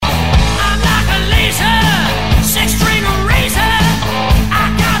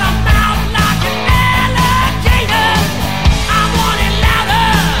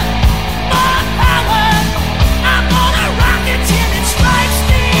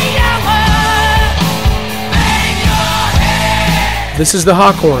This is the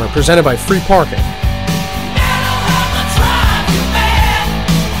Hot Corner, presented by Free Parking.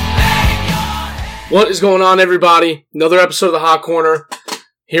 What is going on, everybody? Another episode of the Hot Corner.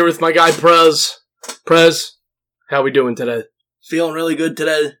 Here with my guy, Prez. Prez, how we doing today? Feeling really good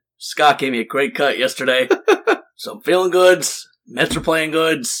today. Scott gave me a great cut yesterday. So I'm feeling good. Mets are playing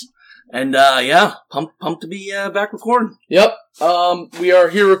good. And, pumped to be back recording. Yep. We are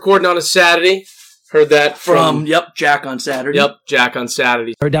here recording on a Saturday. Heard that from Jack on Saturday. Yep, Jack on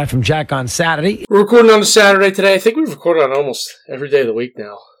Saturday. Heard that from Jack on Saturday. We're recording on a Saturday today. I think we've recorded on almost every day of the week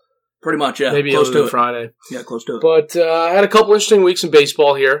now. Pretty much, yeah. Maybe close other to than it. Friday. Yeah, close to it. But I had a couple interesting weeks in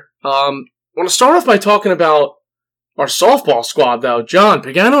baseball here. I want to start off by talking about our softball squad, though. John,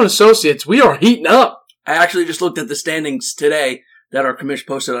 Pagano and Associates, we are heating up. I actually just looked at the standings today that our commission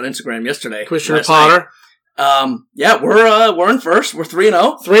posted on Instagram yesterday. Commissioner Potter. We're in first. We're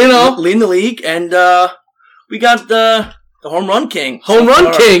 3-0. 3-0. Leading the league. And we got the home run king.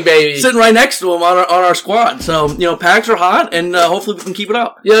 King, baby. Sitting right next to him on our squad. So, Pags are hot, and hopefully we can keep it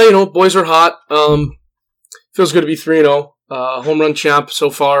up. Yeah, boys are hot. Feels good to be 3-0. Home run champ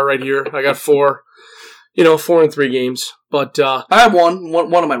so far right here. I got 4 in 3 games. But I have one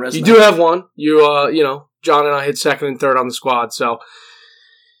on my resume. You do have one. John and I hit second and third on the squad, so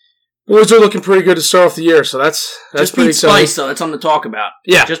boys are looking pretty good to start off the year, so that's just pretty beat exciting. Spice, though. That's something to talk about.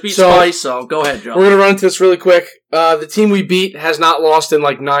 Yeah. Just beat Spice, so go ahead, John. We're going to run into this really quick. The team we beat has not lost in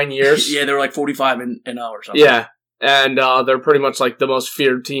like 9 years. Yeah, they were like 45 and 0 or something. Yeah, and they're pretty much like the most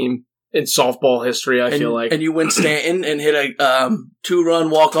feared team in softball history, I feel like. And you win Stanton and hit a 2-run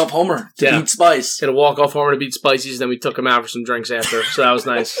walk-off homer to beat Spice. Hit a walk-off homer to beat Spices, then we took him out for some drinks after, so that was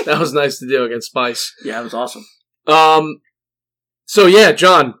nice. That was nice to do against Spice. Yeah, it was awesome. So yeah,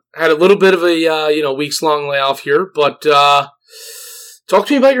 John, had a little bit of a, weeks-long layoff here, but talk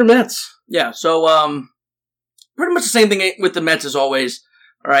to me about your Mets. Yeah, so pretty much the same thing with the Mets as always.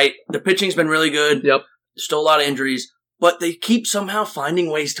 All right, their pitching's been really good. Yep. There's still a lot of injuries, but they keep somehow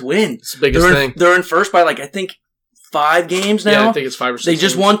finding ways to win. It's the biggest thing. They're in first by, I think 5 games now. Yeah, I think it's 5 or 6 They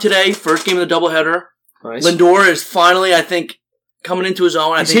just won today, first game of the doubleheader. Nice. Lindor is finally, I think, coming into his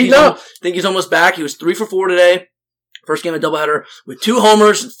own. I think he's almost back. He was 3 for 4 today. First game of the doubleheader with 2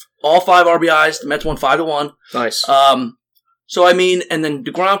 homers, all 5 RBIs. The Mets won 5-1. Nice. And then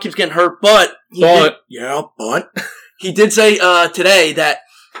DeGrom keeps getting hurt, but he did say today that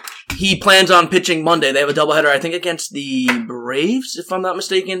he plans on pitching Monday. They have a doubleheader, I think, against the Braves, if I'm not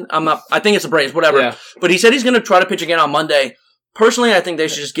mistaken. I think it's the Braves, whatever. Yeah. But he said he's going to try to pitch again on Monday. Personally, I think they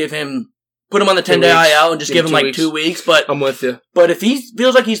should just put him on the 10-day IL and just give him 2 weeks. But I'm with you. But if he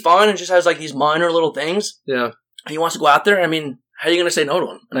feels like he's fine and just has these minor little things, yeah, he wants to go out there, how are you going to say no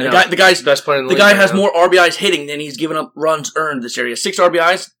to him? The guy's best player in the league. The guy has more RBIs hitting than he's given up runs earned this year. He has 6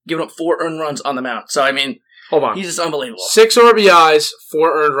 RBIs, giving up 4 earned runs on the mound. So, hold on. He's just unbelievable. 6 RBIs,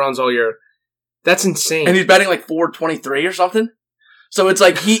 4 earned runs all year. That's insane. And he's batting .423 or something. So it's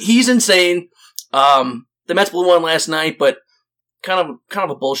he's insane. The Mets blew one last night, but kind of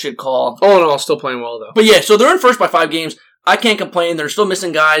a bullshit call. All in all, still playing well though. But yeah, so they're in first by 5 games. I can't complain. They're still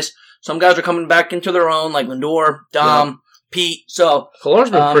missing guys. Some guys are coming back into their own, like Lindor, Dom, Pete. So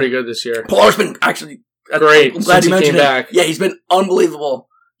Pilar's been pretty good this year. Pilar's been actually great. I'm glad you mentioned he came back. Yeah, he's been unbelievable.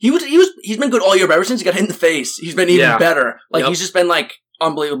 He's been good all year, but ever since he got hit in the face, he's been even better. He's just been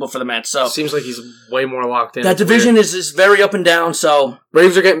unbelievable for the Mets. So seems like he's way more locked in. That division is very up and down. So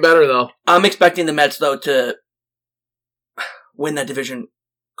Braves are getting better though. I'm expecting the Mets though to win that division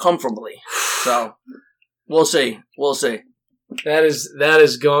comfortably. So we'll see. That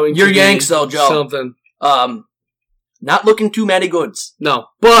is going. Your to Yanks be though, Joe. Something. Not looking too many goods. No,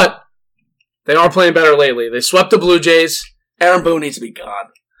 but they are playing better lately. They swept the Blue Jays. Aaron Boone needs to be gone.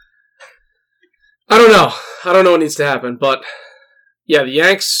 I don't know what needs to happen, but yeah, the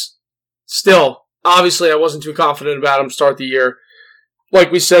Yanks still. Obviously, I wasn't too confident about them to start the year. Like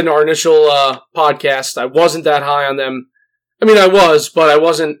we said in our initial podcast, I wasn't that high on them. I was, but I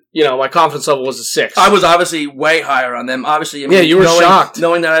wasn't, my confidence level was a 6. I was obviously way higher on them. Obviously, you were shocked.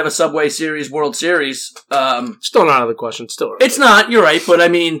 Knowing that I have a Subway Series, World Series. Still not out of the question. Still. It's not, you're right, but I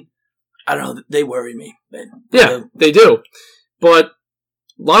don't know, they worry me. They do. But a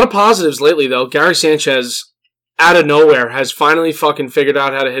lot of positives lately, though. Gary Sanchez, out of nowhere, has finally fucking figured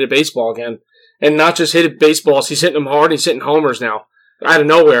out how to hit a baseball again. And not just hit baseballs, he's hitting them hard, he's hitting homers now. Out of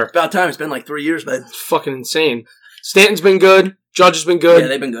nowhere. About time. It's been 3 years, man. It's fucking insane. Stanton's been good. Judge has been good. Yeah,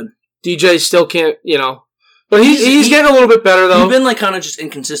 they've been good. DJ still can't, But he's getting a little bit better, though. He's been, kind of just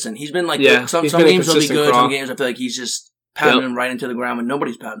inconsistent. He's been, some games will be good, some games I feel like he's just pounding him right into the ground when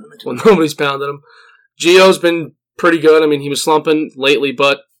nobody's pounding him into the ground. Nobody's pounding him. Gio's been pretty good. He was slumping lately,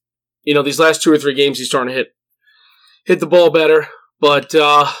 but, these last 2 or 3 games he's starting to hit the ball better. But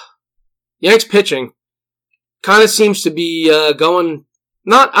Yanks pitching kind of seems to be going,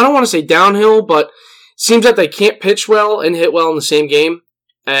 I don't want to say downhill, but seems that they can't pitch well and hit well in the same game.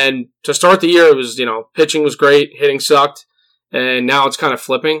 And to start the year, it was, pitching was great, hitting sucked, and now it's kind of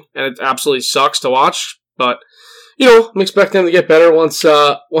flipping, and it absolutely sucks to watch. But, I'm expecting them to get better once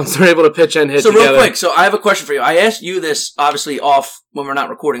they're able to pitch and hit together. So real quick, I have a question for you. I asked you this, obviously, off when we're not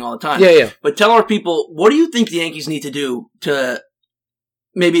recording all the time. Yeah. But tell our people, what do you think the Yankees need to do to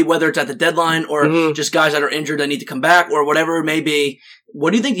maybe whether it's at the deadline or just guys that are injured that need to come back or whatever it may be?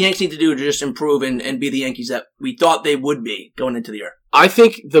 What do you think the Yankees need to do to just improve and be the Yankees that we thought they would be going into the year? I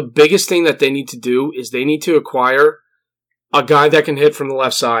think the biggest thing that they need to do is they need to acquire a guy that can hit from the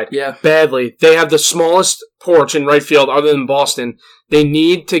left side. Yeah. Badly. They have the smallest porch in right field other than Boston. They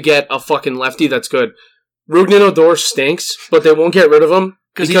need to get a fucking lefty that's good. Rougned Odor stinks, but they won't get rid of him.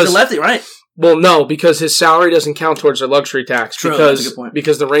 Because he's a lefty, right? Well, no, because his salary doesn't count towards their luxury tax. True, that's a good point.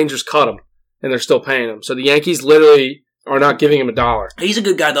 Because the Rangers cut him, and they're still paying him. So the Yankees literally are not giving him $1. He's a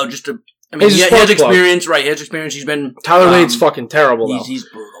good guy, though, he has experience, right? He has experience. He's been... Tyler Wade's fucking terrible, though. He's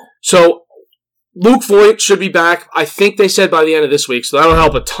brutal. So, Luke Voit should be back. I think they said by the end of this week, so that'll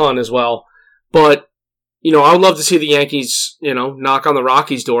help a ton as well. But, I would love to see the Yankees, knock on the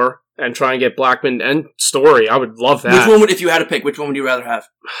Rockies' door and try and get Blackmon and Story. I would love that. If you had to pick, which one would you rather have?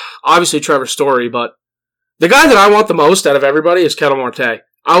 Obviously, Trevor Story, but the guy that I want the most out of everybody is Ketel Marte.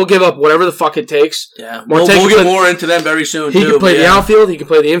 I will give up whatever the fuck it takes. Yeah, we'll get more into them very soon. He can play the outfield. He can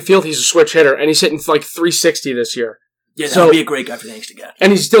play the infield. He's a switch hitter, and he's hitting like 360 this year. Yeah, that would be a great guy for the Yankees to get.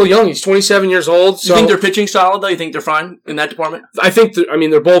 And he's still young. He's 27 years old. So you think they're pitching solid, though? You think they're fine in that department? I think, their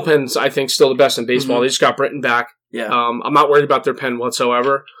bullpen's, still the best in baseball. They just got Britton back. Yeah. I'm not worried about their pen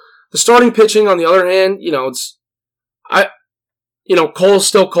whatsoever. The starting pitching, on the other hand, Cole's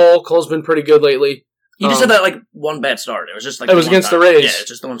still Cole. Cole's been pretty good lately. He just had that one bad start. It was just it was against the Rays. Yeah, it's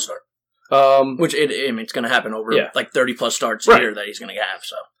just the one start. Which it's going to happen over 30 plus starts a year that he's going to have.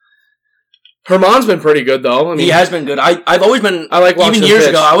 So Herman's been pretty good though. He has been good. I've always been. I like watching even years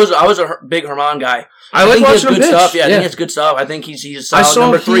ago. I was a big Herman guy. I like watching him good pitch. Stuff. Yeah, I think it's good stuff. I think he's a solid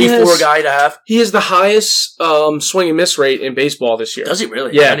number 3-4 guy to have. He has the highest swing and miss rate in baseball this year. Does he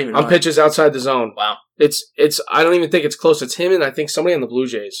really? Yeah, on pitches outside the zone. Wow. It's. I don't even think it's close. It's him and I think somebody on the Blue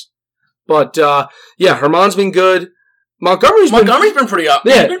Jays. But Herman's been good. Montgomery's been pretty up.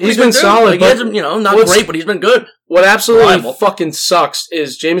 Yeah, he's been solid. He hasn't, not great, but he's been good. What absolutely fucking sucks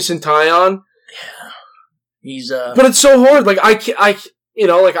is Jameson Taillon. Yeah, he's. But it's so hard. Like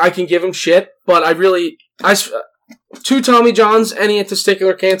I can give him shit, but I 2 Tommy Johns, any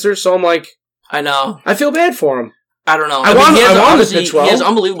testicular cancer. So I'm like, I know. I feel bad for him. I don't know. I want him to pitch well. He has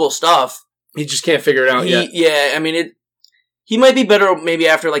unbelievable stuff. He just can't figure it out yet. Yeah, he might be better maybe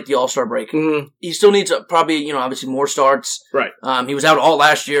after the All-Star break. Mm-hmm. He still needs probably, obviously more starts. Right. He was out all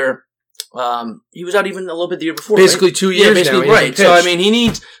last year. He was out even a little bit the year before. Basically right? 2 years now. Right. So,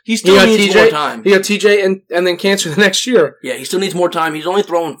 he still needs more time. He got TJ and then cancer the next year. Yeah, he still needs more time. He's only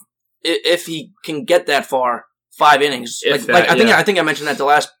thrown, if he can get that far, 5 innings. I think I mentioned that the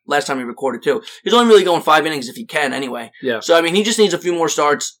last time we recorded too. He's only really going 5 innings if he can anyway. Yeah. So, he just needs a few more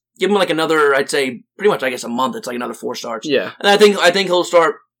starts. Give him another, I'd say, pretty much, a month. It's another 4 starts. Yeah. And I think he'll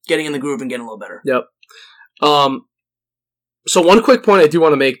start getting in the groove and getting a little better. Yep. So one quick point I do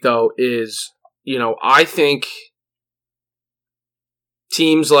want to make, though, is, I think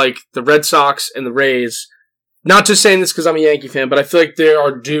teams like the Red Sox and the Rays, not just saying this because I'm a Yankee fan, but I feel like they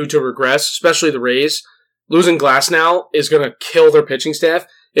are due to regress, especially the Rays. Losing Glasnow is going to kill their pitching staff.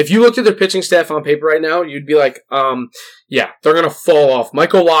 If you looked at their pitching staff on paper right now, you'd be like, they're going to fall off.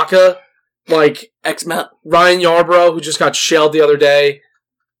 Michael Wacha, ex-Met. Ryan Yarbrough, who just got shelled the other day.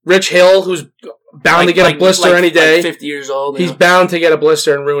 Rich Hill, who's bound to get a blister any day. 50 years old. He's bound to get a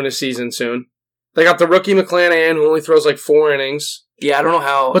blister and ruin his season soon. They got the rookie McClanahan, who only throws 4 innings. Yeah, I don't know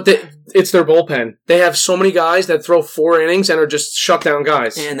how. But it's their bullpen. They have so many guys that throw 4 innings and are just shutdown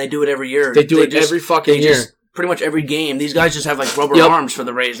guys. And they do it every year. They do it every fucking year. Pretty much every game. These guys just have rubber arms for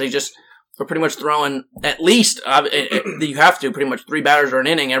the Rays. They just are pretty much throwing at least, you have to, pretty much 3 batters or an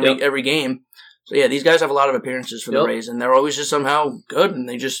inning every game. So yeah, these guys have a lot of appearances for the Rays, and they're always just somehow good, and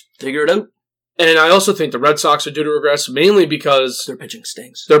they just figure it out. And I also think the Red Sox are due to regress, mainly because their pitching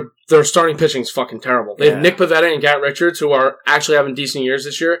stinks. Their starting pitching is fucking terrible. They have Nick Pivetta and Garrett Richards, who are actually having decent years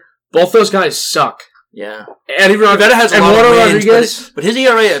this year. Both those guys suck. Yeah. And Pivetta has a lot of wins, Rodriguez, but his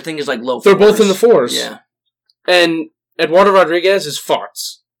ERA, I think, is low. They're both in the 4s. Yeah. And Eduardo Rodriguez is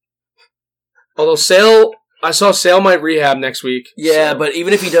farts. Although I saw Sale might rehab next week. Yeah, but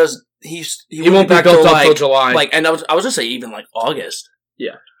even if he does, he won't be built up till July. And I was just say even August.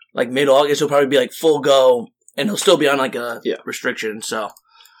 Yeah. Mid-August, he'll probably be full go. and he'll still be on like a restriction. So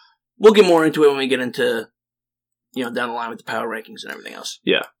we'll get more into it when we get into down the line with the power rankings and everything else.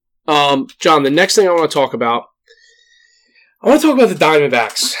 Yeah. John, the next thing I want to talk about the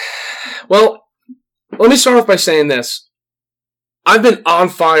Diamondbacks. Well, let me start off by saying this. I've been on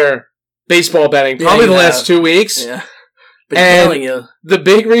fire baseball betting probably the last 2 weeks. Yeah. And the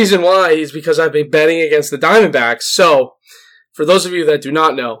big reason why is because I've been betting against the Diamondbacks. So, for those of you that do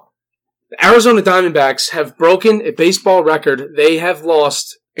not know, the Arizona Diamondbacks have broken a baseball record. They have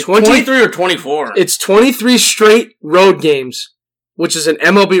lost 23 or 24. It's 23 straight road games, which is an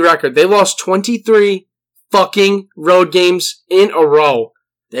MLB record. They lost 23 fucking road games in a row.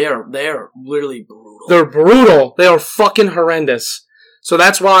 They are literally brutal. They're brutal. They are fucking horrendous. So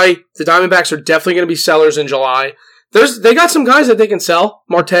that's why the Diamondbacks are definitely going to be sellers in July. They got some guys that they can sell.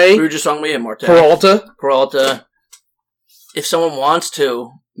 Marte. We were just talking about Marte. Peralta. If someone wants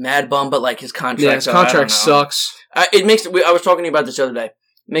to, Mad Bum, but like his contract. Yeah, his contract sucks. I was talking to you about this the other day. It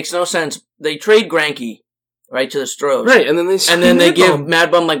makes no sense. They trade Greinke, right, to the Stros. Right, and then they give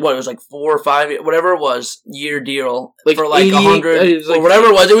Mad Bum like what? It was like 4 or 5, whatever it was, year deal for like 80, 100 or whatever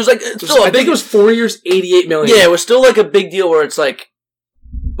it was. It was like still. I think it was 4 years, $88 million. Yeah, it was still like a big deal where it's like.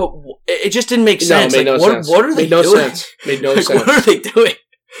 But it just didn't make sense. No, it made no sense. What are they doing? Made no sense. What are they doing?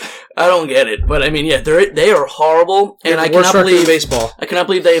 I don't get it. But I mean, yeah, they are horrible, and I cannot believe baseball. I cannot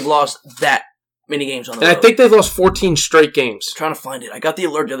believe they've lost that many games on the road. I think they've lost 14 straight games. I'm trying to find it. I got the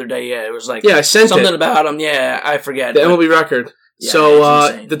alert the other day. Yeah, it was like I sent something about them. Yeah, I forget the MLB record. Yeah,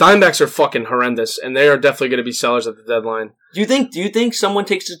 so the Diamondbacks are fucking horrendous, and they are definitely going to be sellers at the deadline. Do you think someone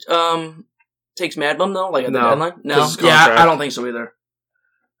takes Mad Bum though? Like at the deadline? No. Yeah, I don't think so either.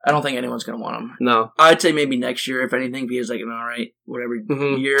 I don't think anyone's going to want him. No. I'd say maybe next year, if anything, if he has like an alright, whatever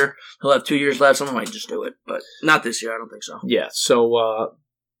year. He'll have 2 years left. Someone might just do it. But not this year. I don't think so. Yeah, so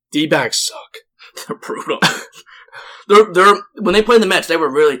D-backs suck. They're brutal. They're when they played the Mets, they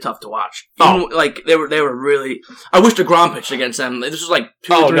were really tough to watch. Like they were really. I wish DeGrom pitched against them. This was like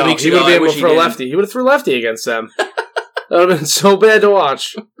 2 or 3 weeks ago. He would have been able to throw lefty. He would have threw lefty against them. That would have been so bad to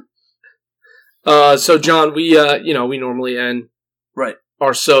watch. So John, we normally end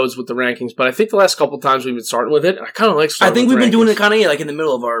our sods with the rankings, but I think the last couple of times we've been starting with it, I kind of like starting. I think we've been doing it kind of like in the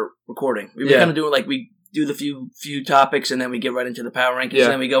middle of our recording. We've been kind of doing like we do the few topics and then we get right into the power rankings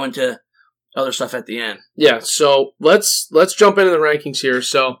and then we go into other stuff at the end. Yeah, so let's jump into the rankings here.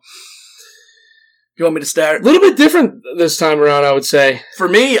 So you want me to start? A little bit different this time around, I would say. For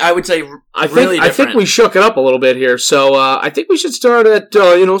me, I would say I think we shook it up a little bit here. So I think we should start at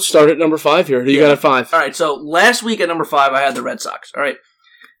number 5 here. Who you got at 5? All right, so last week at number 5 I had the Red Sox. All right.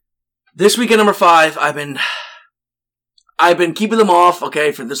 This week at number 5, I've been keeping them off, for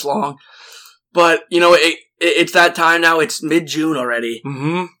this long. But, it's that time now. It's mid-June already.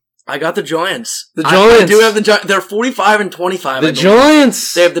 Mm-hmm. I got the Giants. I do have the Giants. They're 45-25. The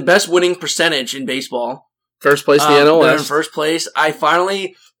Giants. They have the best winning percentage in baseball. First place in the NL West. They're in first place. I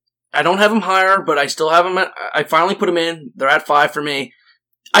don't have them higher, but I still have them. I finally put them in. They're at 5 for me.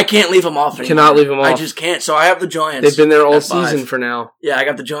 I can't leave them off anymore. Cannot leave them off. I just can't. So I have the Giants. They've been there all season for now. Yeah, I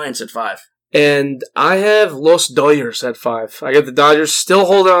got the Giants at 5. And I have Los Dodgers at 5. I got the Dodgers still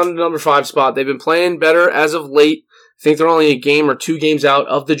holding on to the number 5 spot. They've been playing better as of late. I think they're only a game or 2 games out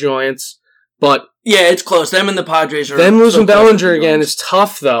of the Giants. But yeah, it's close. Them and the Padres are. Them losing Bellinger again is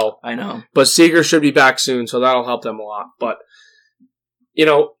tough, though. I know. But Seager should be back soon, so that'll help them a lot. But,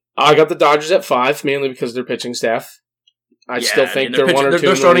 I got the Dodgers at 5, mainly because of their pitching staff. I still think they're 1 or 2.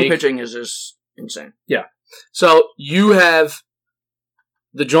 Their starting pitching is just insane. Yeah. So you have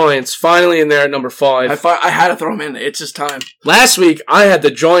the Giants finally in there at number 5. I had to throw them in. It's just time. Last week I had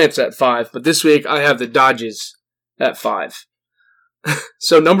the Giants at 5, but this week I have the Dodgers at 5.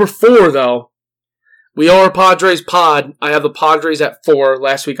 So number 4, though, we are a Padres pod. I have the Padres at 4.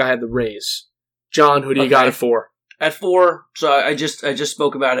 Last week I had the Rays. John, who do you got at 4? At 4, so I just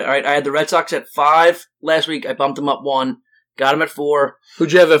spoke about it. All right, I had the Red Sox at 5 last week. I bumped them up 1. Got them at 4.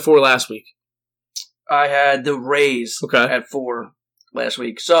 Who'd you have at 4 last week? I had the Rays at 4 last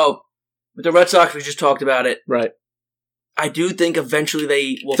week. So, with the Red Sox, we just talked about it. Right. I do think eventually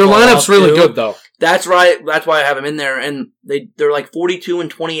they will. Their lineup's really good, though. That's right. That's why I have them in there. And they're like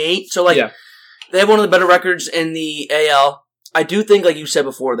 42-28. So, they have one of the better records in the AL. I do think, like you said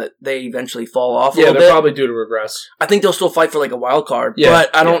before, that they eventually fall off a little bit. Yeah, they're probably due to regress. I think they'll still fight for, a wild card. Yeah,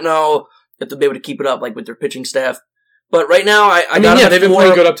 but I don't know if they'll be able to keep it up, with their pitching staff. But right now, I got them they've been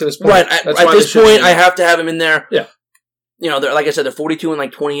playing good up to this point. Right. At this point, I have to have them in there. Yeah. They're, like I said, they're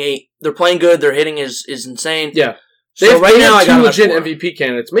 42-28. They're playing good. Their hitting is insane. Yeah. So right now, I got 2 legit MVP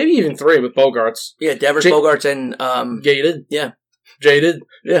candidates. Maybe even 3 with Bogarts. Yeah, Devers, Bogarts, and... Jaded. Yeah. Jaded.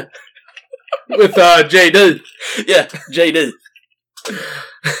 Yeah. With JD. Yeah, JD.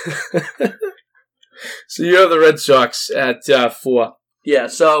 So you have the Red Sox at 4. Yeah,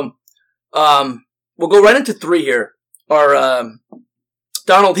 so we'll go right into 3 here. Our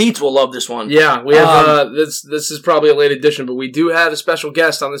Donald Heats will love this one. Yeah, we have this is probably a late edition, but we do have a special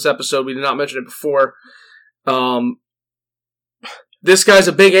guest on this episode. We did not mention it before. This guy's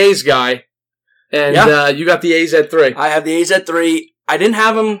a big A's guy, and you got the A's at 3. I have the A's at 3. I didn't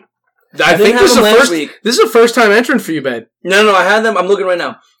have them. I think this is a first time entrant for you, Ben. No, I had them. I'm looking right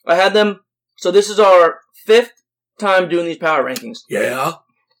now. I had them. So this is our 5th time doing these power rankings. Yeah.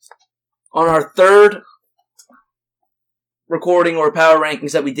 On our 3rd recording or power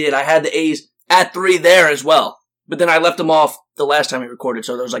rankings that we did, I had the A's at 3 there as well. But then I left them off the last time we recorded,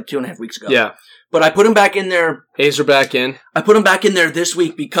 so that was like 2.5 weeks ago. Yeah. But I put them back in there. A's are back in. I put them back in there this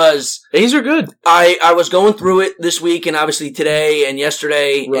week because A's are good. I was going through it this week and obviously today and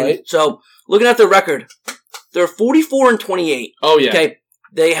yesterday. Right. And so looking at their record, they're 44-28. Oh, yeah. Okay.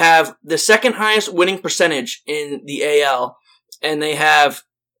 They have the 2nd highest winning percentage in the AL, and they have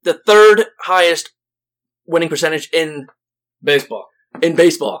the 3rd highest winning percentage in baseball.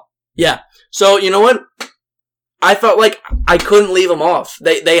 Yeah. So you know what? I felt like I couldn't leave them off.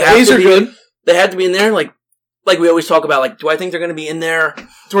 They A's are good. They had to be in there, like we always talk about. Like, do I think they're going to be in there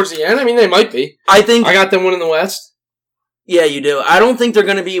towards the end? I mean, they might be. I got them winning the West. Yeah, you do. I don't think they're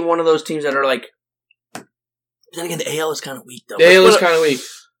going to be one of those teams that are like. Then again, the AL is kind of weak, though. The AL is kind of weak.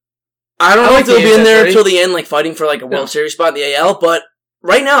 I don't know if they'll be in there until the end, like fighting for like a World Series spot in the AL. But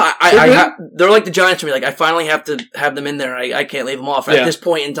right now, they're like the Giants to me. Like, I finally have to have them in there. I can't leave them off at this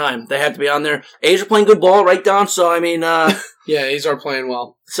point in time. They have to be on there. A's are playing good ball, right, Don? So I mean, yeah, A's are playing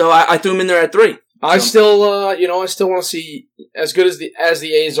well. So I threw them in there at 3. I still want to see as good as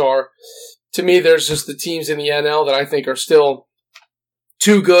the A's are. To me, there's just the teams in the NL that I think are still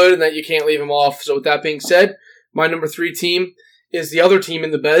too good and that you can't leave them off. So with that being said, my number 3 team is the other team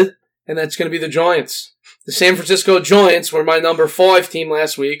in the bed, and that's going to be the Giants. The San Francisco Giants were my number 5 team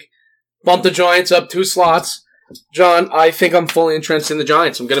last week. Bumped the Giants up 2 slots. John, I think I'm fully entrenched in the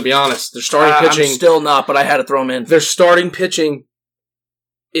Giants. I'm going to be honest. Their starting pitching... I'm still not, but I had to throw them in. Their starting pitching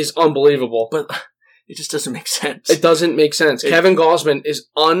is unbelievable. But it just doesn't make sense. It doesn't make sense. Kevin Gausman is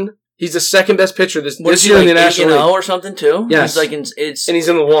He's the 2nd best pitcher this year in the National League. 8-0 or something, too? Yes. And he's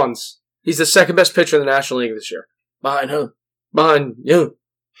in the 1s. He's the 2nd best pitcher in the National League this year. Behind who? Behind you.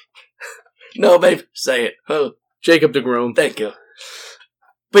 No, babe. Say it. Who? Jacob deGrom. Thank you.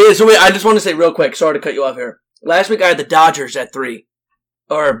 But yeah, so I just want to say real quick, sorry to cut you off here. Last week I had the Dodgers at 3.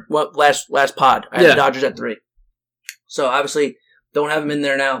 Or, last pod. I had the Dodgers at 3. So, obviously, don't have them in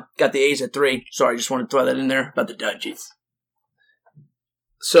there now. Got the A's at 3. Sorry, just wanted to throw that in there about the Dodgers.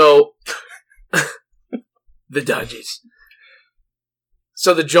 So, the Dodgers.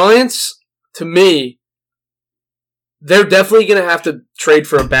 So, the Giants, to me, they're definitely going to have to trade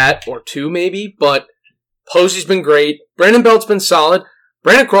for a bat or 2, maybe, but Posey's been great. Brandon Belt's been solid.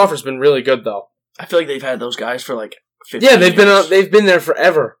 Brandon Crawford's been really good, though. I feel like they've had those guys for like 15 years. They've been there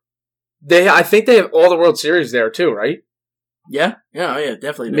forever. I think they have all the World Series there, too, right? Yeah,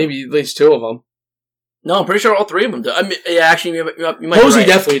 definitely. Maybe at least 2 of them. No, I'm pretty sure all 3 of them do. I mean, yeah, actually, you might Posey be right.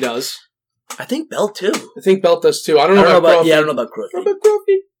 definitely does. I think Belt too. I think Belt does too. I don't know about Crawford. Yeah, I don't know about Crawford.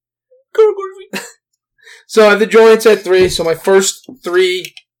 So I have the Giants at 3. So my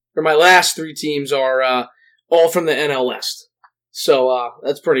my last 3 teams are all from the NL West. So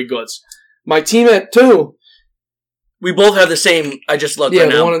that's pretty good. My team at 2. We both have the same. I just looked right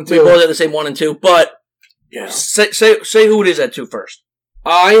now. 1 and 2. We both have the same 1 and 2. But say who it is at 2 first.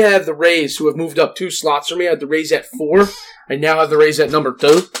 I have the Rays, who have moved up 2 slots for me. I have the Rays at 4. I now have the Rays at number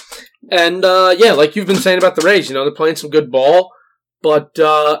 2. And, like you've been saying about the Rays, they're playing some good ball. But,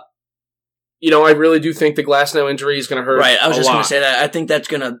 I really do think the Glasnow injury is going to hurt. Right, I was just going to say that. I think that's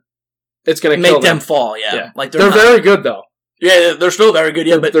going to... It's going to make them fall, yeah. Like they're very good, though. Yeah, they're still very good,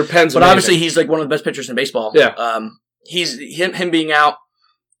 yeah. But their pen's But obviously, he's like one of the best pitchers in baseball. Yeah. He's him being out...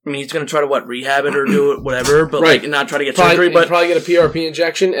 I mean, he's going to try to, rehab it or do it, whatever, but not try to get surgery. But probably get a PRP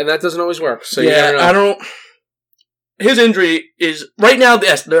injection, and that doesn't always work. So yeah, I don't... His injury is... Right now,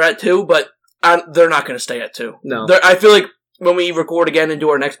 yes, they're at 2, but they're not going to stay at 2. No. I feel like when we record again and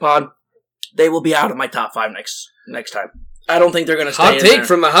do our next pod, they will be out of my top 5 next time. I don't think they're going to stay in there. Hot take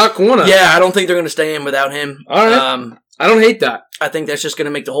from the hot corner. Yeah, I don't think they're going to stay in without him. All right. I don't hate that. I think that's just going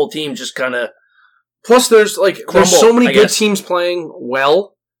to make the whole team just kind of... Plus, there's so many good teams playing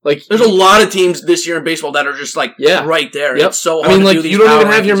well. There's a lot of teams this year in baseball that are just right there. Yep. It's so hard to do these you don't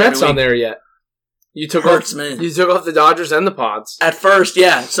even have your Mets on there yet. You took off the Dodgers and the Pods. At first,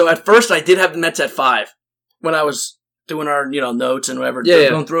 yeah. So at first I did have the Mets at 5 when I was doing our, notes and whatever,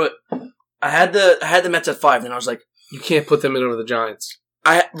 going through it. I had the Mets at 5, and I was like, you can't put them in over the Giants.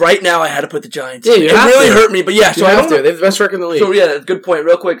 Right now I had to put the Giants. Yeah, it really hurt me, but yeah. So I have to. They have the best record in the league. So yeah, good point.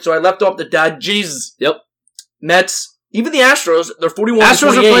 Real quick. So I left off the Dodgers. Yep. Mets. Even the Astros. They're 41.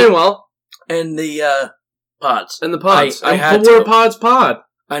 Astros are playing well. And the Pods. And the Pods. I had but we're a Pods pod.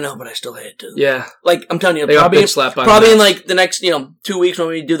 I know, but I still hate to. Yeah. Like I'm telling you, they probably in like the next 2 weeks when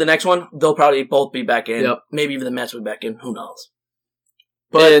we do the next one, they'll probably both be back in. Yep. Maybe even the Mets will be back in. Who knows?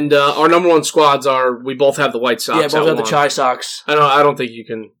 But and our number one squads we both have the White Sox. Yeah, both have the Chi Sox. I don't think you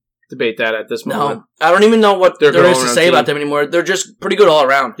can debate that at this moment. No, I don't even know what there is to say about them anymore. They're just pretty good all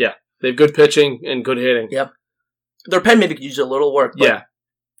around. Yeah, they have good pitching and good hitting. Yep. Their pen maybe could use a little work. But, yeah.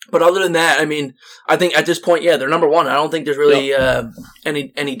 But other than that, I mean, I think at this point, yeah, they're number one. I don't think there's really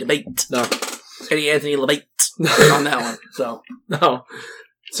any debate. No. Any Anthony debate on that one. So no.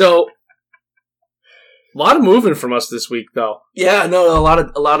 So a lot of moving from us this week, though. Yeah, no, a lot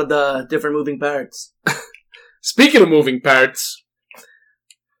of the different moving parts. Speaking of moving parts,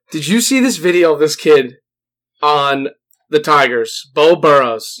 did you see this video of this kid on the Tigers, Bo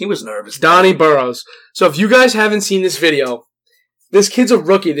Burrows? He was nervous. Donnie Burrows. So if you guys haven't seen this video, this kid's a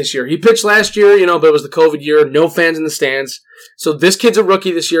rookie this year. He pitched last year, but it was the COVID year. No fans in the stands. So this kid's a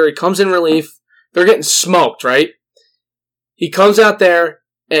rookie this year. He comes in relief. They're getting smoked, right? He comes out there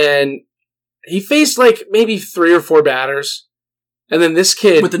and he faced like maybe 3 or 4 batters. And then this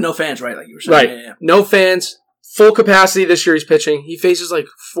kid... With the no fans, right? Like you were saying. Right. Yeah. No fans. Full capacity this year he's pitching. He faces like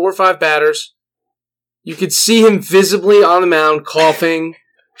 4 or 5 batters. You could see him visibly on the mound, coughing,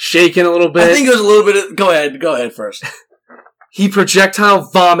 shaking a little bit. I think it was a little bit of... Go ahead first. He projectile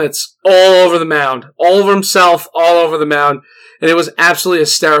vomits all over the mound. All over himself, all over the mound. And it was absolutely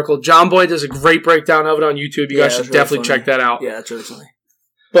hysterical. John Boy does a great breakdown of it on YouTube. You guys should definitely check that out. Yeah, that's really funny.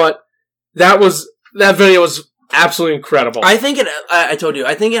 But that video was absolutely incredible. I think I told you,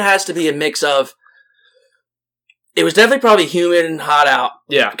 I think it has to be a mix of, it was definitely probably humid and hot out.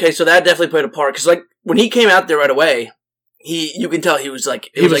 Yeah. Okay, so that definitely played a part. Because like, when he came out there right away, you can tell he was like...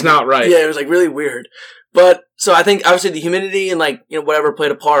 He was not right. Yeah, it was like really weird. But, so I think obviously the humidity and like, whatever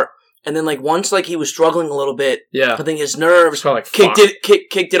played a part. And then like once like he was struggling a little bit, yeah, I think his nerves like, kicked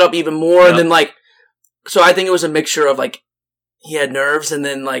it up even more. Yep. And then like, so I think it was a mixture of like, he had nerves and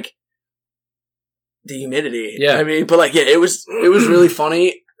then like the humidity. Yeah. I mean, but like, yeah, it was really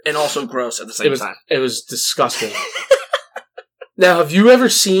funny and also gross at the same time. It was disgusting. Now, have you ever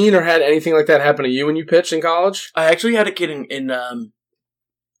seen or had anything like that happen to you when you pitched in college? I actually had a kid in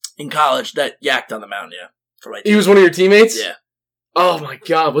college that yacked on the mound, yeah. For my team. He was one of your teammates? Yeah. Oh my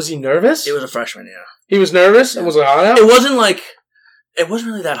god, was he nervous? He was a freshman, yeah. He was nervous? And was it hot out? It wasn't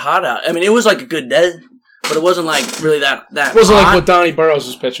really that hot out. I mean, it was like a good day, but it wasn't like really that It wasn't hot. like what Donnie Burrows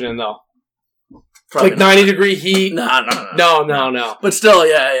was pitching in, though. Probably like 90-degree heat? No. But still,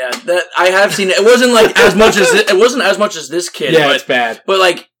 yeah. That I have seen it. It wasn't like as much as this kid. Yeah, it's bad. But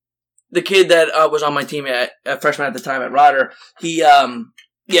like the kid that was on my team at freshman at the time at Ryder, he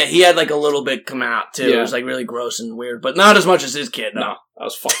had like a little bit come out too. Yeah. It was like really gross and weird, but not as much as his kid. No, that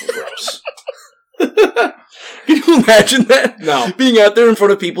was fucking gross. Can you imagine that? No, being out there in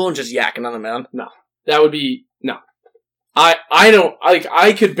front of people and just yakking on the mound. No, that would be no.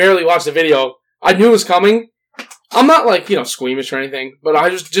 I could barely watch the video. I knew it was coming. I'm not like squeamish or anything, but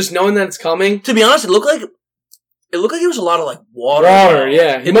I just knowing that it's coming. To be honest, it looked like it was a lot of like water.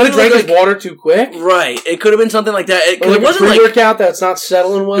 Yeah. He might have drank his water too quick. Right. It could have been something like that. It wasn't like a pre-workout that's not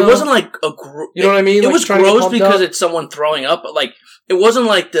settling well. It wasn't like you know what I mean? It was gross because it's someone throwing up, but like it wasn't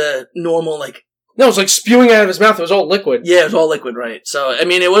like the normal like. No, it was like spewing out of his mouth. It was all liquid. Yeah, it was all liquid, right? So I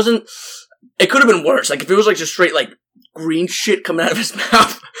mean, it wasn't. It could have been worse. Like if it was like just straight like green shit coming out of his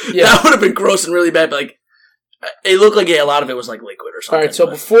mouth, that would have been gross and really bad. But like. It looked like a lot of it was like liquid or something. All right, so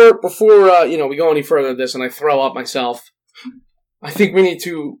before we go any further with this and I throw up myself, I think we need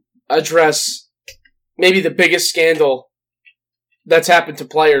to address maybe the biggest scandal that's happened to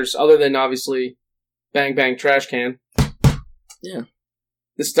players, other than obviously Bang Bang Trash Can. Yeah,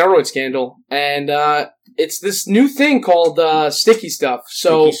 the steroid scandal, and it's this new thing called sticky stuff.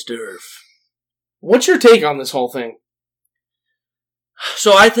 So, sticky stuff. What's your take on this whole thing?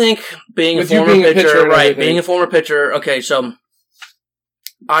 So I think being a former pitcher, right? Being a former pitcher, okay. So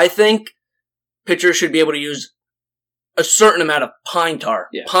I think pitchers should be able to use a certain amount of pine tar.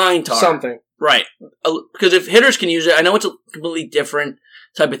 Yeah. Pine tar, something, right? Because if hitters can use it, I know it's a completely different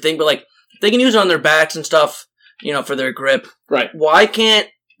type of thing, but like they can use it on their bats and stuff, for their grip. Right? Why can't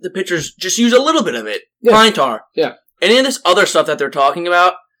the pitchers just use a little bit of it? Yeah. Pine tar. Yeah. Any of this other stuff that they're talking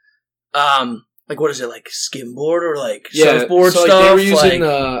about, what is it, like skimboard or like surfboard so, stuff? They were using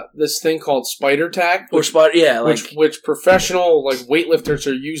this thing called Spider Tack. Which professional like weightlifters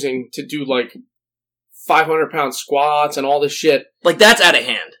are using to do like 500-pound squats and all this shit. Like that's out of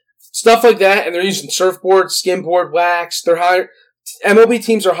hand. Stuff like that, and they're using surfboard, skimboard, wax. MLB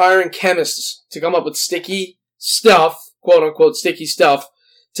teams are hiring chemists to come up with sticky stuff, quote unquote sticky stuff,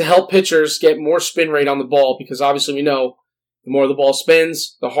 to help pitchers get more spin rate on the ball, because obviously we know the more the ball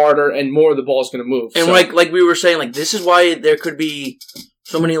spins, the harder and more the ball is going to move. And like we were saying, like this is why there could be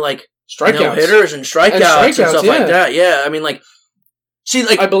so many like strikeouts, hitters and strikeouts and stuff like that. Yeah, I mean, like, see,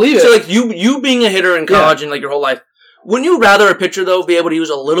 like I believe it. So, like you being a hitter in college and like your whole life, wouldn't you rather a pitcher though be able to use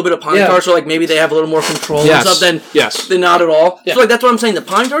a little bit of pine tar, so like maybe they have a little more control and stuff than not at all? Yeah. So like that's what I'm saying. The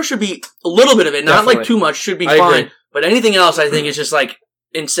pine tar should be a little bit of it, not like too much. Should be fine. Agree. But anything else, I think, is just like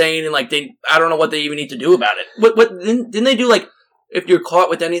insane, and like I don't know what they even need to do about it. What didn't they do? Like if you're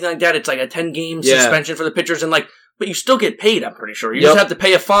caught with anything like that, it's like a 10-game suspension for the pitchers, and like, but you still get paid. I'm pretty sure you just have to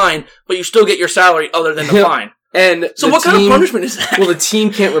pay a fine, but you still get your salary other than the fine. And so what kind of punishment is that? Well, the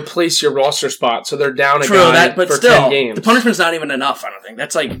team can't replace your roster spot, so they're down a guy for 10 games. The punishment's not even enough, I don't think.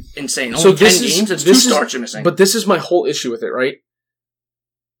 That's like insane. Only 10 games? It's 2 starts you're missing. But this is my whole issue with it, right?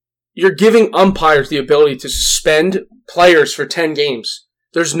 You're giving umpires the ability to suspend players for 10 games.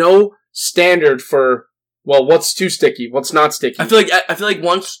 There's no standard for, well, what's too sticky, what's not sticky. I feel like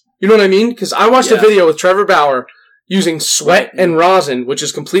once... You know what I mean? Because I watched a video with Trevor Bauer using sweat and rosin, which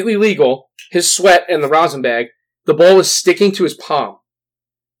is completely legal, his sweat and the rosin bag. The ball was sticking to his palm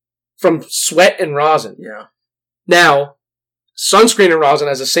from sweat and rosin. Yeah. Now, sunscreen and rosin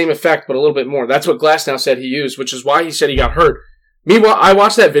has the same effect, but a little bit more. That's what Glasnow said he used, which is why he said he got hurt. Meanwhile, I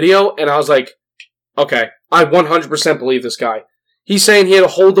watched that video, and I was like, okay, I 100% believe this guy. He's saying he had to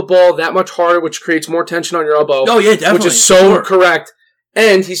hold the ball that much harder, which creates more tension on your elbow. Oh, yeah, definitely. Which is so correct.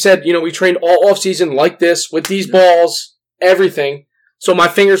 And he said, we trained all offseason like this, with these balls, everything. So my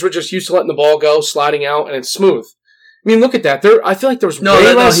fingers were just used to letting the ball go, sliding out, and it's smooth. I mean, look at that. I feel like there was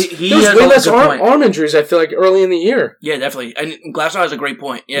way less arm injuries, I feel like, early in the year. Yeah, definitely. And Glasnow has a great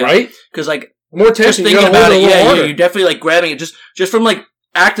point. Yeah. Right? Because, like, more tension. Just thinking about it, you're definitely, like, grabbing it. Just from, like,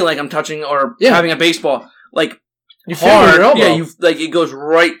 acting like I'm touching or having a baseball. Like, you feel your elbow. Yeah, it goes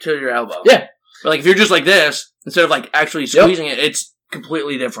right to your elbow. Yeah. But, like, if you're just like this, instead of, like, actually squeezing it, it's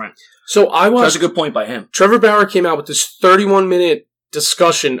completely different. So that's a good point by him. Trevor Bauer came out with this 31-minute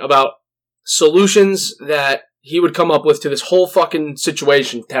discussion about solutions that he would come up with to this whole fucking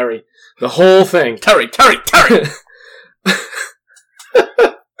situation, Terry. The whole thing. Terry.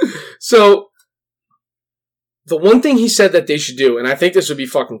 So, the one thing he said that they should do, and I think this would be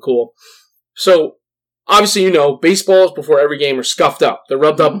fucking cool. So, obviously, baseballs before every game are scuffed up. They're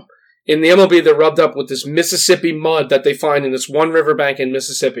rubbed up. In the MLB, they're rubbed up with this Mississippi mud that they find in this one riverbank in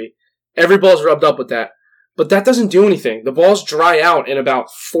Mississippi. Every ball's rubbed up with that. But that doesn't do anything. The balls dry out in about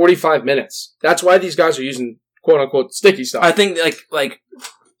 45 minutes. That's why these guys are using quote-unquote sticky stuff. I think,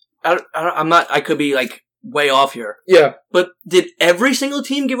 I could be, like, way off here. Yeah. But did every single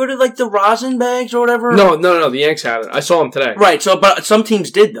team get rid of, like, the rosin bags or whatever? No, the Yanks had it. I saw them today. Right, but some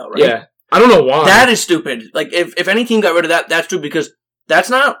teams did, though, right? Yeah. I don't know why. That is stupid. Like, if any team got rid of that, that's stupid, because that's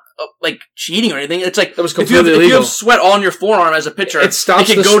not, like, cheating or anything. It's like, it was completely if you have sweat on your forearm as a pitcher, it stops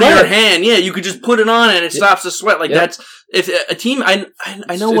it can the go sweat. to your hand. Yeah, you could just put it on and it stops the sweat. Like, that's, if a team, I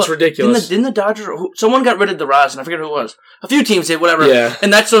know it's ridiculous. Didn't the Dodgers, someone got rid of the rosin. I forget who it was. A few teams did, whatever. Yeah.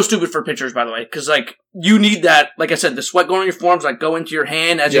 And that's so stupid for pitchers, by the way, because, like, you need that, like I said, the sweat going on your forearms, like, go into your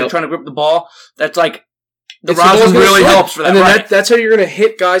hand as you're trying to grip the ball. That's like, the rosin really helps for that. And then that's how you're going to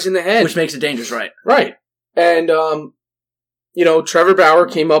hit guys in the head. Which makes it dangerous, right? Right. And, Trevor Bauer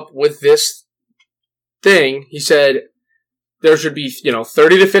came up with this thing. He said there should be,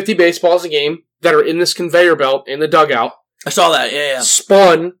 30 to 50 baseballs a game that are in this conveyor belt in the dugout. I saw that, yeah.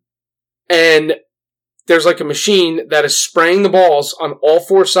 Spun, and there's like a machine that is spraying the balls on all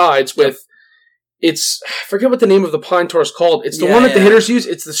four sides with, I forget what the name of the pine tar is called. It's the one that the hitters use.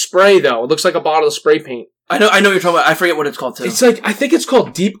 It's the spray, though. It looks like a bottle of spray paint. I know what you're talking about. I forget what it's called, too. It's like, I think it's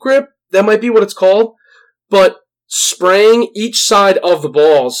called Deep Grip. That might be what it's called. But spraying each side of the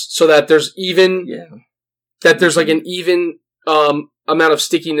balls so that there's like an even amount of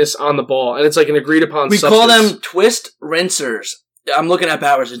stickiness on the ball, and it's like an agreed upon substance. We call them twist rinsers. I'm looking at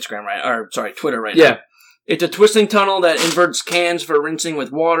Bauer's Instagram Twitter right now. Yeah. It's a twisting tunnel that inverts cans for rinsing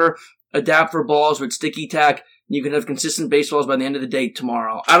with water, adapt for balls with sticky tack. You can have consistent baseballs by the end of the day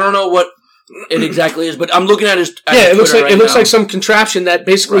tomorrow. I don't know what it exactly is, but I'm looking at his it looks like some contraption that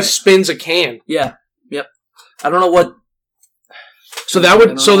basically spins a can. Yeah. Yep. I don't know what.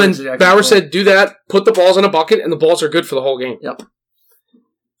 Then Bauer said, do that, put the balls in a bucket, and the balls are good for the whole game. Yep.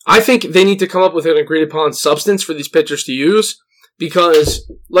 I think they need to come up with an agreed upon substance for these pitchers to use because,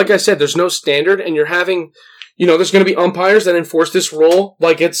 like I said, there's no standard, and you're having, there's going to be umpires that enforce this rule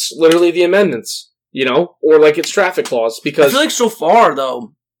like it's literally the amendments, or like it's traffic laws. Because I feel like so far,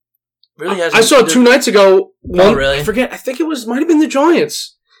 though, really hasn't. I saw 2 nights ago. Oh, really? I forget. I think might have been the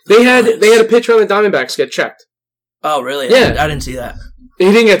Giants. They had a pitcher on the Diamondbacks get checked. Oh, really? Yeah. I didn't see that. He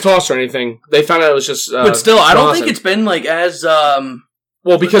didn't get tossed or anything. They found out it was just. But still, I don't think it's been like as.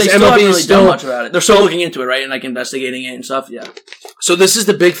 Well, because they MLB haven't really is still done much about it. They're still looking into it, right, and like investigating it and stuff. Yeah. So this is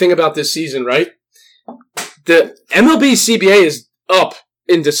the big thing about this season, right? The MLB CBA is up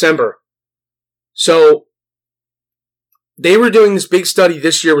in December. So they were doing this big study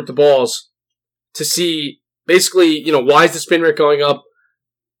this year with the balls to see basically, why is the spin rate going up?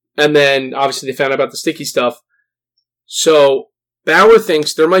 And then obviously they found out about the sticky stuff. So Bauer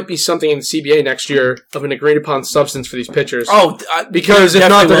thinks there might be something in the CBA next year of an agreed upon substance for these pitchers. Oh, because if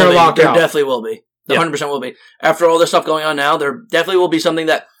not, they're going to lock out. There definitely will be. 100% will be. After all this stuff going on now, there definitely will be something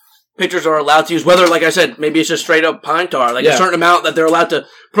that pitchers are allowed to use. Whether, like I said, maybe it's just straight up pine tar, like a certain amount that they're allowed to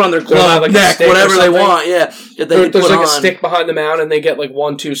put on their glove, like neck, whatever they want. Yeah, there's like a stick behind the mound, and they get like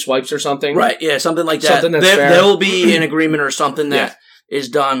 1-2 swipes or something. Right? Yeah, something like that. Something that's fair. There will be an agreement or something that is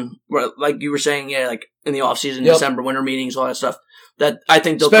done, like you were saying. Yeah, like in the off season, December, winter meetings, all that stuff. That I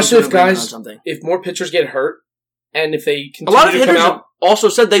think they'll especially if guys, if more pitchers get hurt, and if they continue a lot of to come hitters out, also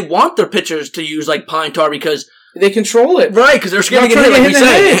said they want their pitchers to use like pine tar because they control it, right? Because they're scared to get hit. Like we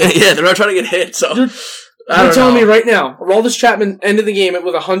said, yeah, they're not trying to get hit. So you're telling me right now, Aroldis Chapman ended the game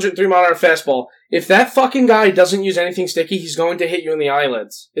with a 103-mile-an-hour fastball. If that fucking guy doesn't use anything sticky, he's going to hit you in the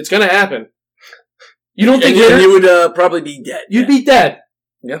eyelids. It's going to happen. You don't think you would probably be dead? You'd be dead.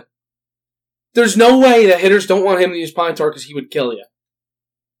 Yeah. There's no way that hitters don't want him to use pine tar because he would kill you.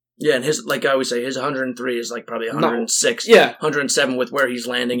 Yeah, and his, like I always say, his 103 is like probably 106. Yeah. 107 with where he's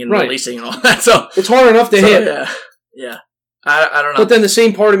landing and releasing and all that. So it's hard enough to hit. Yeah. I don't know. But then the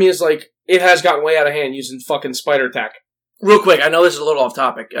same part of me is like, it has gotten way out of hand using fucking spider tack. Real quick, I know this is a little off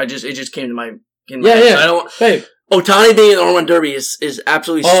topic. It just came to my head. Yeah. Hey. Otani being in the Home Run Derby is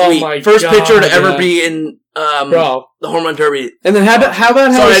absolutely sweet. My First God, pitcher to ever be in the Home Run Derby. And then how about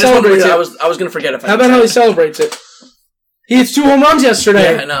how he celebrates it? I was going to forget if I How about how he celebrates it? He hits 2 home runs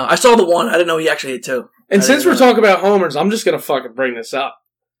yesterday. Yeah, I know. I saw the one. I didn't know he actually hit 2. And since we're talking about homers, I'm just going to fucking bring this up.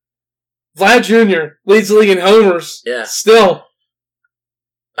 Vlad Jr. leads the league in homers. Yeah. Still.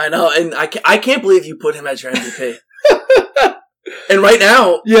 I know. And I can't believe you put him as your MVP. And right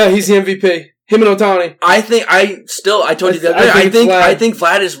now. Yeah, he's the MVP. Him and Otani. I told you the other day, I think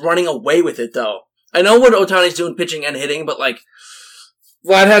Vlad is running away with it, though. I know what Otani's doing, pitching and hitting, but like.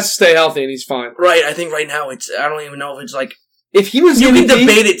 Vlad has to stay healthy, and he's fine. Right, I think right now I don't even know if it's like... If he was you can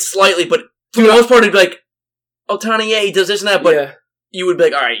debate it slightly, but for the most part, it'd be like, Otani, he does this and that, but you would be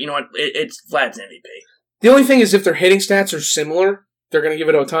like, all right, you know what, it's Vlad's MVP. The only thing is if their hitting stats are similar, they're going to give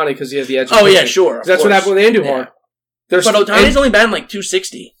it to Otani because he has the edge. Oh, yeah, sure. That's what happened with Andujar. But Otani's only batting like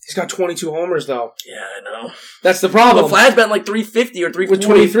 260. He's got 22 homers, though. Yeah, I know. That's the problem. Well, Vlad's batting like 350 or 340.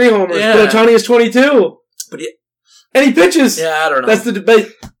 With 23 homers, but Otani has 22. But and he pitches. Yeah, I don't know. That's the debate.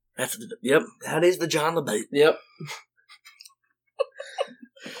 Yep, that is the John debate. Yep.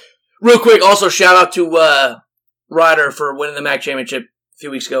 Real quick, also shout out to Ryder for winning the MAC championship a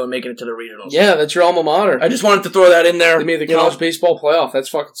few weeks ago and making it to the regionals. Yeah, that's your alma mater. I just wanted to throw that in there. They made the college baseball playoff. That's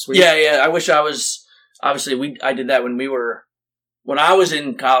fucking sweet. Yeah. I wish I was. Obviously, I did that when I was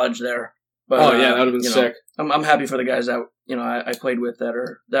in college there. But, that would have been sick. I'm happy for the guys that I played with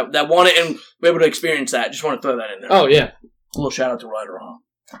that won it and were able to experience that. Just want to throw that in there. Oh yeah. A little shout out to Ryder Hall.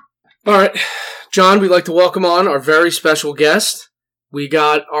 All right, John, we'd like to welcome on our very special guest. We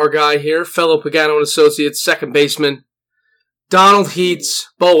got our guy here, fellow Pagano and Associates, second baseman, Donald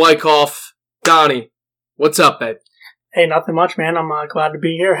Heats, Bo Wyckoff. Donnie, what's up, babe? Hey, nothing much, man. I'm glad to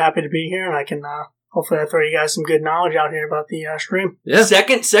be here, happy to be here, and I can hopefully I throw you guys some good knowledge out here about the stream. Yeah,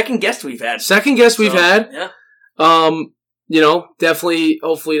 second guest we've had. Second guest we've had. Yeah. Definitely,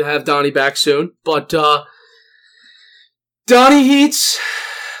 hopefully to have Donnie back soon. But Donnie Heats.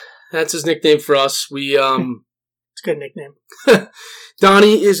 That's his nickname for us. It's a good nickname.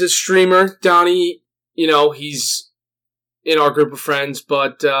 Donnie is a streamer. Donnie, he's in our group of friends,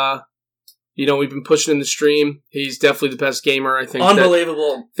 but, we've been pushing him to stream. He's definitely the best gamer, I think.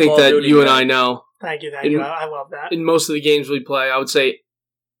 Unbelievable. I think that you and I know. Thank you. I love that. In most of the games we play, I would say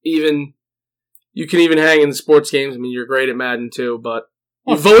you can even hang in the sports games. I mean, you're great at Madden too, but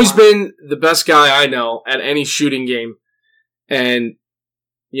you've always been the best guy I know at any shooting game. And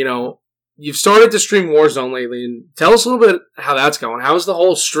you've started to stream Warzone lately, and tell us a little bit how that's going. How's the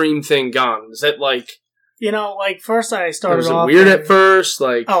whole stream thing gone? Is that Like first I started Was it off. weird at first?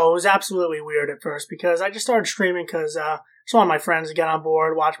 Like, oh, it was absolutely weird at first because I just started streaming because just wanted my friends to get on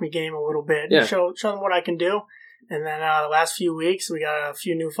board, watch me game a little bit, and show them what I can do. And then the last few weeks, we got a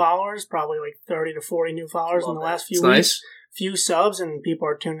few new followers, probably like 30 to 40 new followers in the last few weeks. Nice. Few subs, and people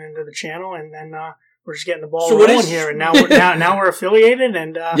are tuning into the channel, and then we're just getting the ball rolling here. And now we're affiliated,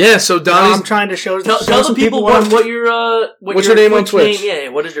 and so Donnie's, I'm trying to show some people what your what's your name on Twitch? Yeah,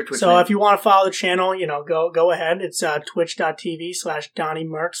 what is your Twitch name? So if you want to follow the channel, go ahead. It's twitch.tv/Donnie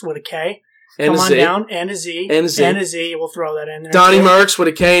Mercs with a K. Come on down, and a Z. We'll throw that in there. Donnie Mercs with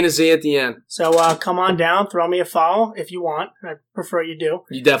a K and a Z at the end. So come on down, throw me a follow if you want. I prefer you do.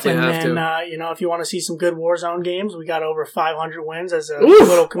 You definitely have to. And if you want to see some good Warzone games, we got over 500 wins as a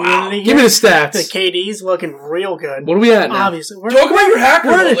little community. Wow. Give me the stats. The KD's looking real good. What are we at now? Obviously, talk about your hacker.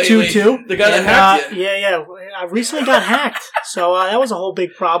 We're at a 2-2. The guy that hacked you. Yeah. I recently got hacked, so that was a whole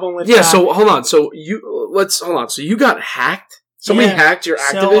big problem with. Yeah. So hold on. So you got hacked. Somebody hacked your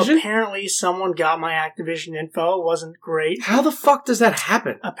Activision? So apparently someone got my Activision info. It wasn't great. How the fuck does that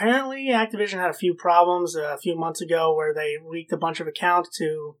happen? Apparently Activision had a few problems a few months ago where they leaked a bunch of accounts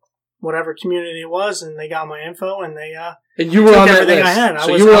to whatever community it was, and they got my info, and they and you were on that list. I had.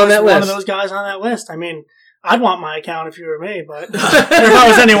 So you were on that list. One of those guys on that list. I mean, I'd want my account if you were me, but if I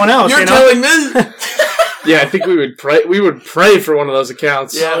was anyone else, You're telling me? Yeah, I think we would pray. We would pray for one of those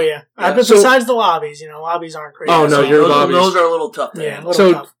accounts. Yeah. Oh yeah. But besides the lobbies, lobbies aren't crazy. Oh no, your lobbies. Those are a little tough.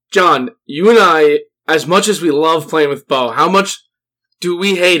 Tough. John, you and I, as much as we love playing with Bo, how much do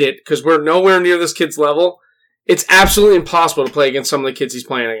we hate it? Because we're nowhere near this kid's level. It's absolutely impossible to play against some of the kids he's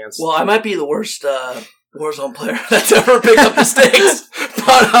playing against. Well, I might be the worst Warzone player that's ever picked up the stakes,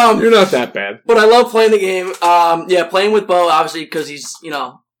 but you're not that bad. But I love playing the game. Playing with Bo, obviously, because he's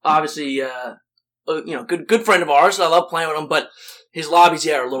good friend of ours. I love playing with him, but his lobbies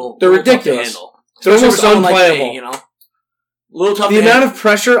are a little. They're ridiculous. They're almost unplayable. Like me, a little tough. The amount of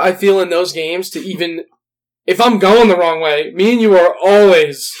pressure I feel in those games to even, if I'm going the wrong way, me and you are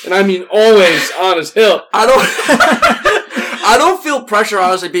always, and I mean always, on his hill. I don't feel pressure,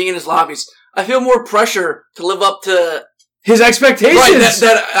 honestly, being in his lobbies. I feel more pressure to live up to his expectations. Right,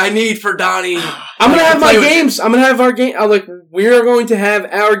 that I need for Donnie. I'm gonna have my games. I'm gonna have our game. We're going to have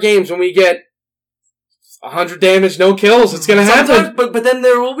our games when we get 100 damage, no kills. It's gonna happen. But then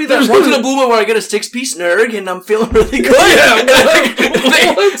there will be that once in a blue moon where I get a 6-piece nerg and I'm feeling really good. And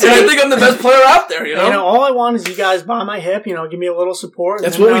I think I'm the best player out there. All I want is you guys buy my hip. Give me a little support.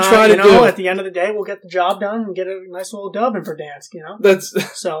 That's what we try to do. At the end of the day, we'll get the job done and get a nice little dub in Verdansk.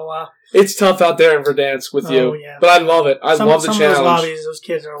 It's tough out there in Verdansk with you. Yeah. But I love it. I love the challenge. Some of those lobbies, those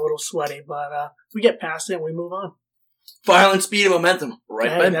kids are a little sweaty, but we get past it and we move on. Violent speed and momentum,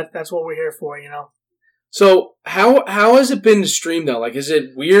 right? Hey, that's what we're here for. So how has it been to stream though? Is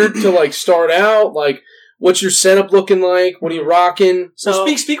it weird to start out? What's your setup looking like? What are you rocking? So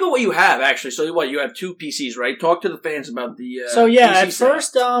speak about what you have actually. So you have 2 PCs, right? Talk to the fans about the. At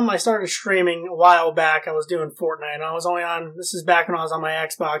first, I started streaming a while back. I was doing Fortnite. I was only on. This is back when I was on my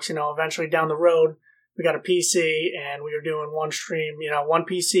Xbox. Eventually down the road, we got a PC and we were doing one stream. One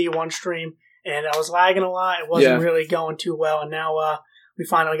PC, one stream, and I was lagging a lot. It wasn't really going too well, and now we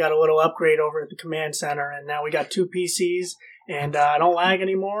finally got a little upgrade over at the command center, and now we got 2 PCs, and I don't lag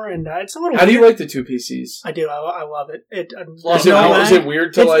anymore, and it's a little How do you like the 2 PCs? I do. I love it. Is it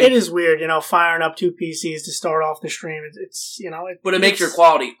weird to It is weird, firing up 2 PCs to start off the stream. But it makes your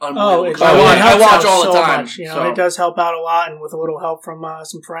quality unbelievable. I watch all the time. Much, It does help out a lot, and with a little help from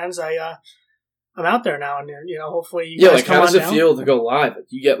some friends, I'm out there now, and hopefully you guys come on down. How does it feel to go live?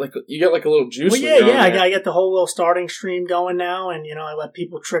 You get a little juice. Well, I get the whole little starting stream going now, and I let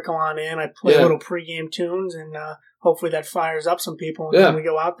people trickle on in. I play little pregame tunes, and hopefully that fires up some people, and then we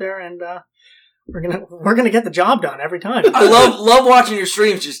go out there and we're gonna get the job done every time. I love watching your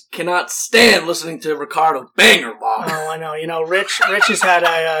streams. Just cannot stand listening to Ricardo banger log. Oh, I know. Rich has had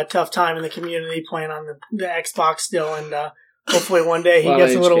a tough time in the community playing on the Xbox still, and hopefully one day he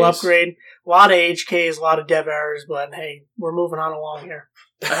gets a little upgrade. A lot of HKs, a lot of dev errors, but hey, we're moving on along here.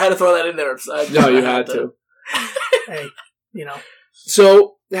 I had to throw that in there. No, you had to. Hey,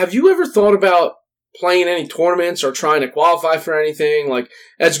 So, have you ever thought about playing any tournaments or trying to qualify for anything?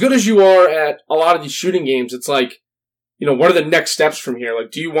 As good as you are at a lot of these shooting games, it's what are the next steps from here?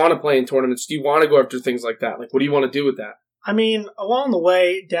 Do you want to play in tournaments? Do you want to go after things like that? What do you want to do with that? I mean, along the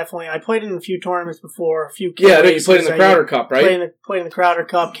way, definitely. I played in a few tournaments before, a few. Yeah, I think you played in the Crowder Cup, right? Played in the Crowder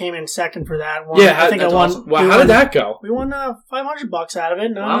Cup, came in second for that one. Yeah, I think I won. Awesome. Wow, how did that go? We won $500 out of it.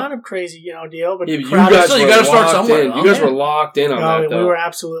 No, not a crazy Yeah, deal, but you guys got to start somewhere. You guys were locked in on that. We were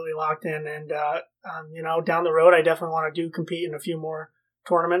absolutely locked in, and down the road, I definitely want to compete in a few more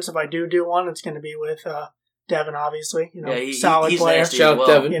tournaments. If I do one, it's going to be with Devin, obviously. Solid player. Nasty shout out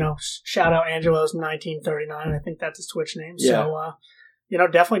Devin. Shout out Angelo's 1939. I think that's his Twitch name. Yeah. So,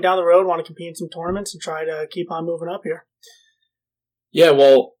 definitely down the road, want to compete in some tournaments and try to keep on moving up here. Yeah,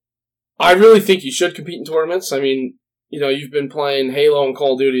 well, I really think you should compete in tournaments. I mean, you've been playing Halo and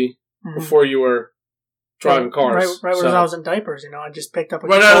Call of Duty before you were driving cars. Right when I was in diapers, I just picked up a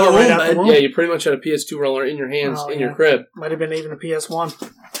right out of the womb. Yeah, you pretty much had a PS2 roller in your hands your crib. Might have been even a PS1.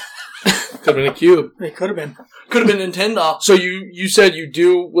 Could have been a Cube. It could have been. Could have been Nintendo. So you said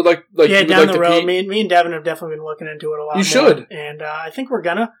you would like down the road. Me and Devin have definitely been looking into it a lot. You should, and I think we're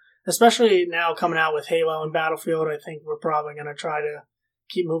gonna, especially now coming out with Halo and Battlefield. I think we're probably gonna try to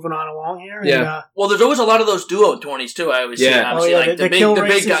keep moving on along here. Yeah. Well, there's always a lot of those duo tourneys too. I always see. Obviously,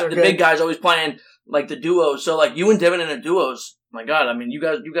 the big guys always playing like the duos. So like you and Devin in the duos. My God, I mean, you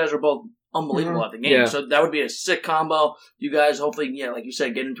guys are both unbelievable at the game. Yeah. So that would be a sick combo. You guys hopefully, like you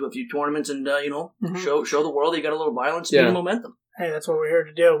said, get into a few tournaments and show the world that you got a little violence, speed, and momentum. Hey, that's what we're here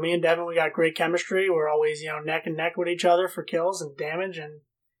to do. Me and Devin, we got great chemistry. We're always neck and neck with each other for kills and damage and.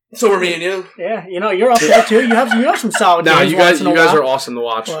 So are me and you. Yeah, you're up there too. You have some solid games. You guys are awesome to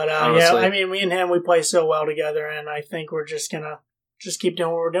watch. But me and him, we play so well together, and I think we're just gonna keep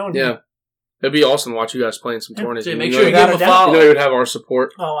doing what we're doing. Yeah, it'd be awesome to watch you guys playing some tournaments. So make sure you give them a follow. You would have our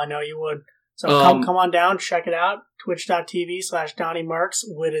support. Oh, I know you would. So come on down, check it out. Twitch.tv/DonnieMerks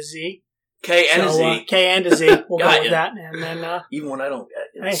with a Z. K and a Z. K and a Z. We'll go with that, and then even when I don't get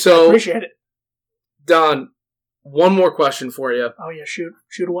it. Hey, I appreciate it, Don. One more question for you. Oh, yeah, shoot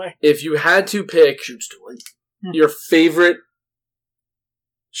away. If you had to pick your favorite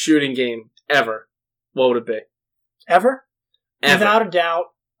shooting game ever, what would it be? Ever? Without a doubt,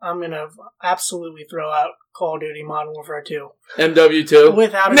 I'm going to absolutely throw out Call of Duty Modern Warfare 2. MW2?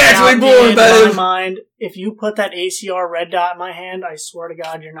 Without a doubt, in my mind, if you put that ACR red dot in my hand, I swear to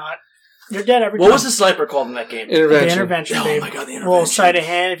God, you're dead every time. What was the sniper called in that game? Intervention. The intervention, oh babe. My God, the intervention. Well, sight of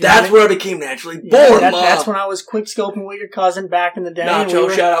hand. That's where I became naturally born, That's when I was quick scoping with your cousin back in the day. Nacho,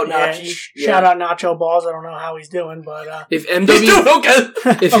 shout out Nacho. Shout out Nacho Balls. I don't know how he's doing, but if he's doing okay.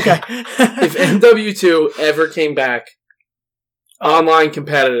 If MW2 ever came back, online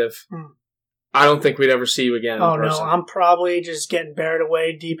competitive, I don't think we'd ever see you again. Oh no, I'm probably just getting buried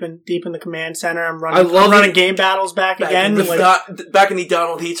away deep in the command center. I'm running game battles back again. Back in the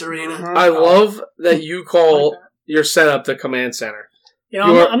Donald Heats arena. I love that you call your setup the command center.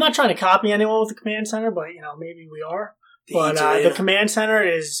 I'm not trying to copy anyone with the command center, but maybe we are. But the command center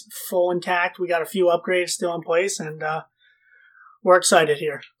is full intact. We got a few upgrades still in place, and we're excited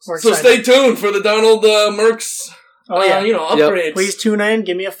here. So stay tuned for the Donald Merks. Oh, yeah. Upgrades. Yep. Please tune in.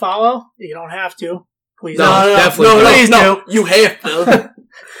 Give me a follow. You don't have to. Please. No, definitely. Please do. You have to.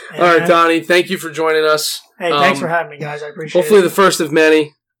 All right, Donnie. Thank you for joining us. Hey, thanks for having me, guys. I appreciate it. Hopefully the first of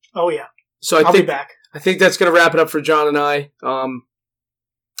many. Oh, yeah. So I'll be back. I think that's going to wrap it up for John and I.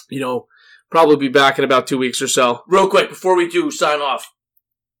 Probably be back in about 2 weeks or so. Real quick, before we do sign off.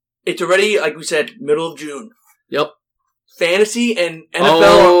 It's already, like we said, middle of June. Yep. Fantasy and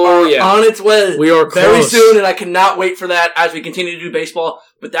NFL are on its way. We are close. Very soon, and I cannot wait for that as we continue to do baseball.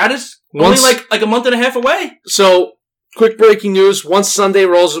 But that is only like a month and a half away. So, quick breaking news. Once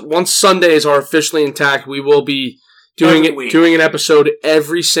Sundays are officially intact, we will be doing an episode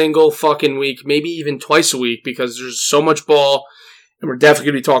every single fucking week, maybe even twice a week, because there's so much ball, and we're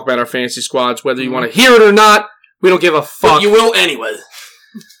definitely going to be talking about our fantasy squads, whether you want to hear it or not. We don't give a fuck. But you will anyway.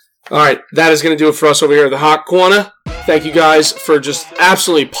 All right, that is going to do it for us over here at the Hot Corner. Thank you guys for just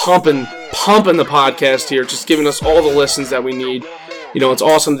absolutely pumping the podcast here, just giving us all the listens that we need. It's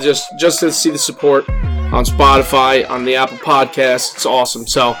awesome to just to see the support on Spotify, on the Apple Podcasts. It's awesome.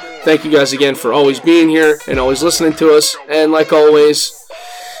 So thank you guys again for always being here and always listening to us. And like always,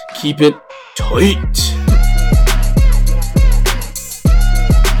 keep it tight.